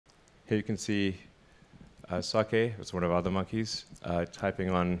here you can see Sake, it's one of our other monkeys, typing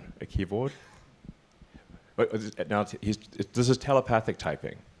on a keyboard. But now this is telepathic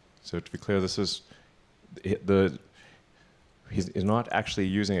typing. So to be clear, this is he's not actually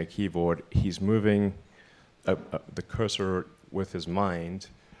using a keyboard. He's moving the cursor with his mind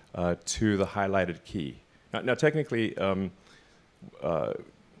to the highlighted key. Now technically,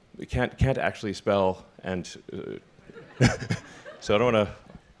 can't actually spell, and so I don't want to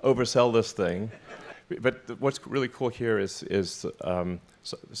oversell this thing. But what's really cool here is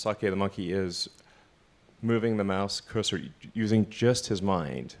Sake the monkey is moving the mouse cursor using just his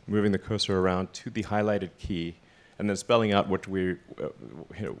mind, moving the cursor around to the highlighted key, and then spelling out what we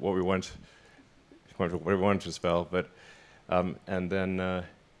want to spell. But and then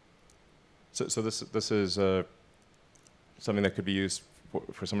so this is something that could be used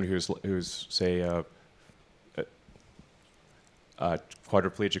for somebody who's say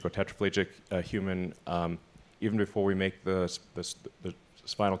quadriplegic or tetraplegic human, even before we make the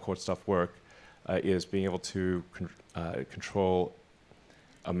spinal cord stuff work, is being able to control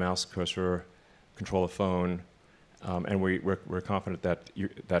a mouse cursor, control a phone, and we're confident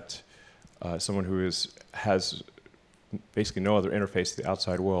that someone who has basically no other interface to the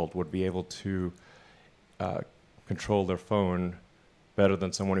outside world would be able to control their phone better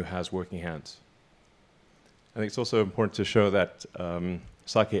than someone who has working hands. I think it's also important to show that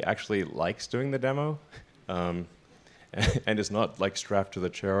Sake actually likes doing the demo, and is not like strapped to the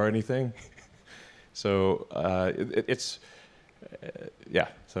chair or anything. So yeah.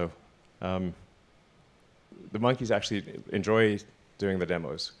 So the monkeys actually enjoy doing the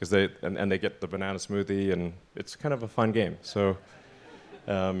demos because they get the banana smoothie, and it's kind of a fun game. So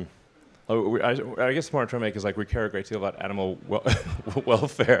I guess what I'm trying to make is like we care a great deal about animal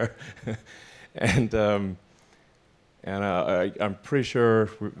welfare, and I'm pretty sure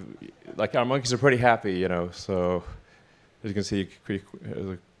like our monkeys are pretty happy, you know. So as you can see,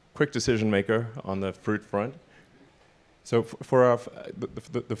 a quick decision maker on the fruit front. So for our,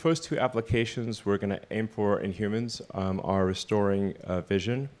 the first two applications we're going to aim for in humans are restoring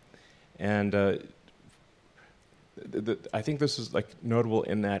vision, and I think this is like notable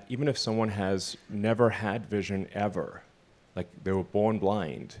in that even if someone has never had vision ever, like they were born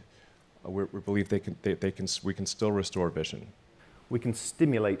blind, we believe we can still restore vision. We can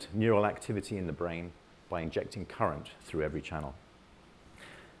stimulate neural activity in the brain by injecting current through every channel.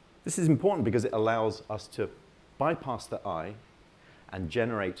 This is important because it allows us to bypass the eye and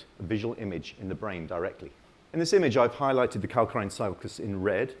generate a visual image in the brain directly. In this image, I've highlighted the calcarine sulcus in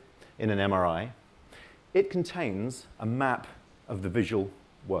red in an MRI. It contains a map of the visual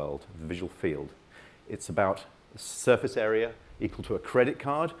world, the visual field. It's about a surface area equal to a credit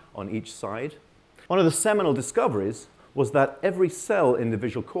card on each side. One of the seminal discoveries was that every cell in the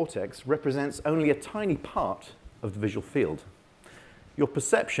visual cortex represents only a tiny part of the visual field. Your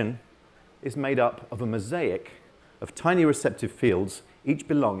perception is made up of a mosaic of tiny receptive fields, each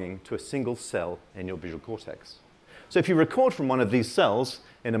belonging to a single cell in your visual cortex. So if you record from one of these cells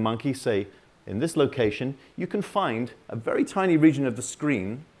in a monkey, say in this location, you can find a very tiny region of the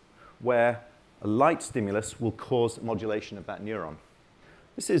screen where a light stimulus will cause modulation of that neuron.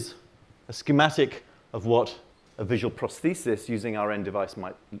 This is a schematic of what a visual prosthesis using our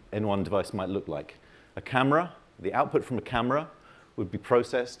N1 device might look like. A camera, the output from a camera would be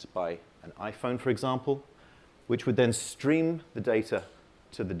processed by an iPhone, for example, which would then stream the data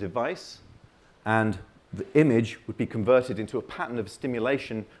to the device, and the image would be converted into a pattern of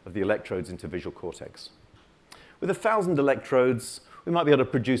stimulation of the electrodes into visual cortex. With 1,000 electrodes, we might be able to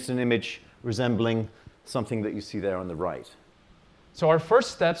produce an image resembling something that you see there on the right. So our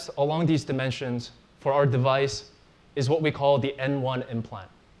first steps along these dimensions for our device is what we call the N1 implant.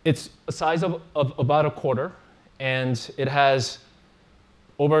 It's a size of about a quarter, and it has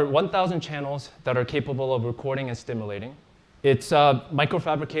over 1,000 channels that are capable of recording and stimulating. It's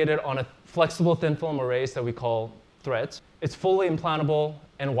microfabricated on a flexible thin film arrays that we call threads. It's fully implantable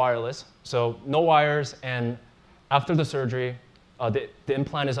and wireless, so no wires, and after the surgery, the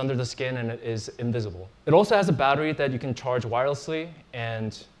implant is under the skin and it is invisible. It also has a battery that you can charge wirelessly,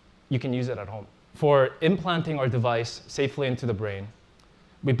 and you can use it at home. For implanting our device safely into the brain,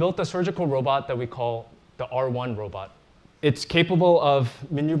 we built a surgical robot that we call the R1 robot. It's capable of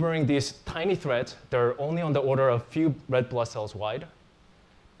maneuvering these tiny threads that are only on the order of a few red blood cells wide,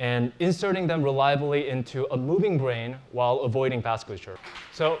 and inserting them reliably into a moving brain while avoiding vasculature.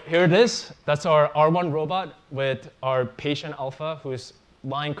 So here it is. That's our R1 robot with our patient Alpha, who's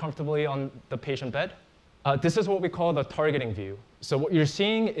lying comfortably on the patient bed. This is what we call the targeting view. So what you're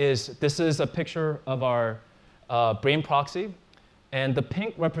seeing is this is a picture of our brain proxy. And the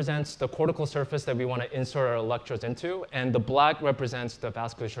pink represents the cortical surface that we want to insert our electrodes into, and the black represents the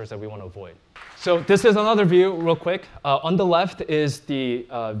vasculatures that we want to avoid. So this is another view, real quick. On the left is the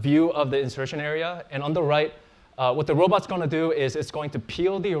view of the insertion area, and on the right, what the robot's going to do is it's going to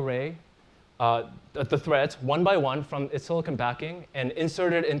peel the array, the threads, one by one from its silicon backing, and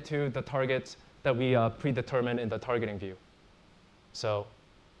insert it into the targets that we predetermined in the targeting view. So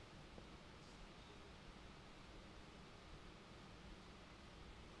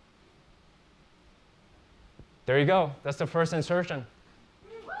there you go. That's the first insertion.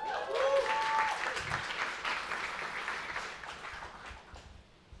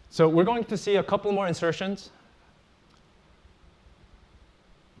 So we're going to see a couple more insertions.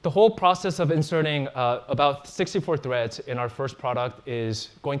 The whole process of inserting about 64 threads in our first product is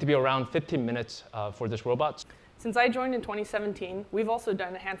going to be around 15 minutes for this robot. Since I joined in 2017, we've also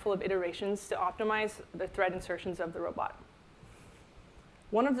done a handful of iterations to optimize the thread insertions of the robot.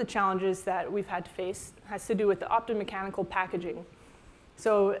 One of the challenges that we've had to face has to do with the optomechanical packaging.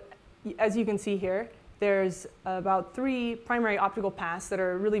 So as you can see here, there's about 3 primary optical paths that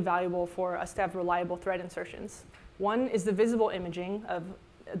are really valuable for us to have reliable thread insertions. One is the visible imaging of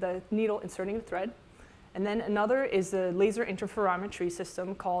the needle inserting the thread. And then another is the laser interferometry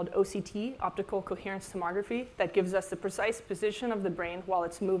system called OCT, optical coherence tomography, that gives us the precise position of the brain while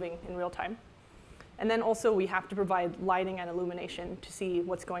it's moving in real time. And then also we have to provide lighting and illumination to see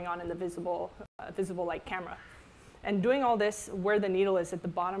what's going on in the visible light camera. And doing all this where the needle is at the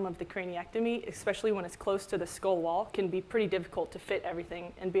bottom of the craniectomy, especially when it's close to the skull wall, can be pretty difficult to fit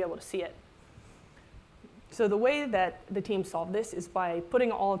everything and be able to see it. So the way that the team solved this is by putting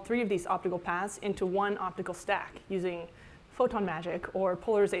all 3 of these optical paths into one optical stack using photon magic or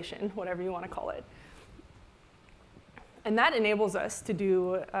polarization, whatever you want to call it. And that enables us to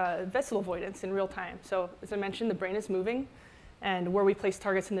do vessel avoidance in real time. So as I mentioned, the brain is moving, and where we place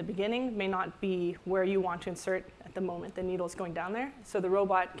targets in the beginning may not be where you want to insert at the moment the needle is going down there. So the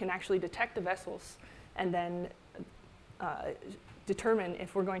robot can actually detect the vessels and then determine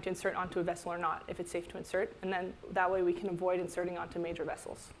if we're going to insert onto a vessel or not, if it's safe to insert. And then that way we can avoid inserting onto major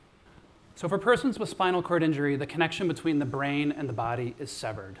vessels. So for persons with spinal cord injury, the connection between the brain and the body is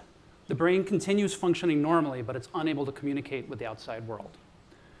severed. The brain continues functioning normally, but it's unable to communicate with the outside world.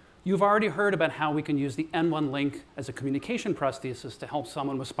 You've already heard about how we can use the N1 link as a communication prosthesis to help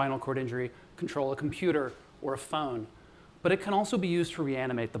someone with spinal cord injury control a computer or a phone, but it can also be used to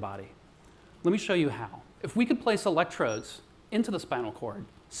reanimate the body. Let me show you how. If we could place electrodes into the spinal cord,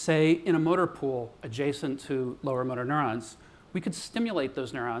 say in a motor pool adjacent to lower motor neurons, we could stimulate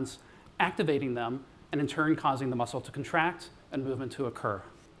those neurons, activating them, and in turn causing the muscle to contract and movement to occur.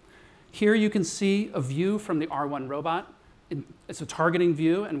 Here you can see a view from the R1 robot. It's a targeting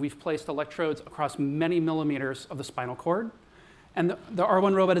view, and we've placed electrodes across many millimeters of the spinal cord. And the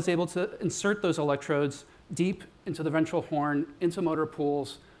R1 robot is able to insert those electrodes deep into the ventral horn, into motor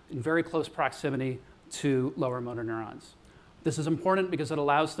pools, in very close proximity to lower motor neurons. This is important because it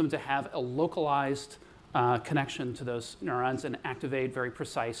allows them to have a localized connection to those neurons and activate very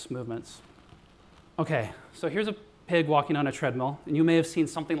precise movements. Okay, so here's a pig walking on a treadmill, and you may have seen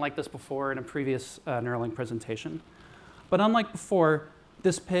something like this before in a previous Neuralink presentation. But unlike before,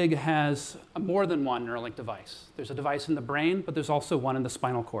 this pig has more than one Neuralink device. There's a device in the brain, but there's also one in the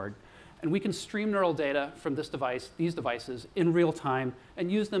spinal cord. And we can stream neural data from this device, these devices, in real time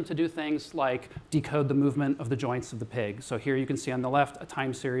and use them to do things like decode the movement of the joints of the pig. So here you can see on the left a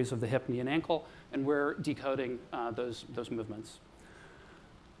time series of the hip, knee, and ankle, and we're decoding those movements.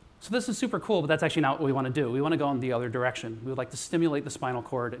 So this is super cool, but that's actually not what we want to do. We want to go in the other direction. We would like to stimulate the spinal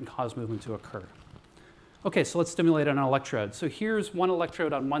cord and cause movement to occur. Okay, so let's stimulate an electrode. So here's one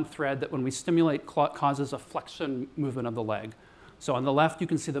electrode on one thread that when we stimulate causes a flexion movement of the leg. So on the left, you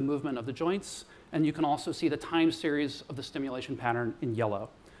can see the movement of the joints, and you can also see the time series of the stimulation pattern in yellow.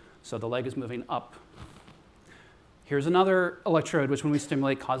 So the leg is moving up. Here's another electrode, which when we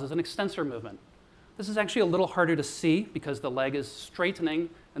stimulate causes an extensor movement. This is actually a little harder to see because the leg is straightening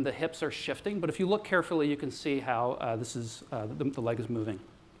and the hips are shifting, but if you look carefully, you can see how the leg is moving.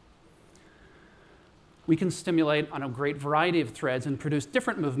 We can stimulate on a great variety of threads and produce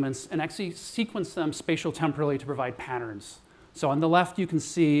different movements and actually sequence them spatial-temporally to provide patterns. So on the left, you can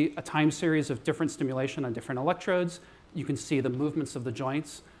see a time series of different stimulation on different electrodes. You can see the movements of the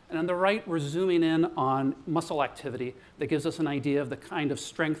joints. And on the right, we're zooming in on muscle activity that gives us an idea of the kind of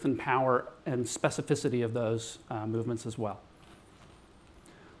strength and power and specificity of those movements as well.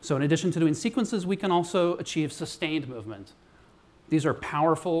 So in addition to doing sequences, we can also achieve sustained movement. These are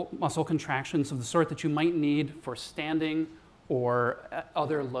powerful muscle contractions of the sort that you might need for standing or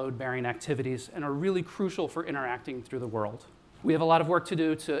other load-bearing activities and are really crucial for interacting through the world. We have a lot of work to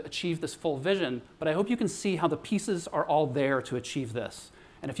do to achieve this full vision, but I hope you can see how the pieces are all there to achieve this.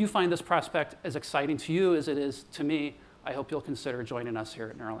 And if you find this prospect as exciting to you as it is to me, I hope you'll consider joining us here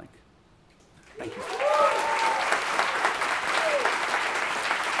at Neuralink. Thank you.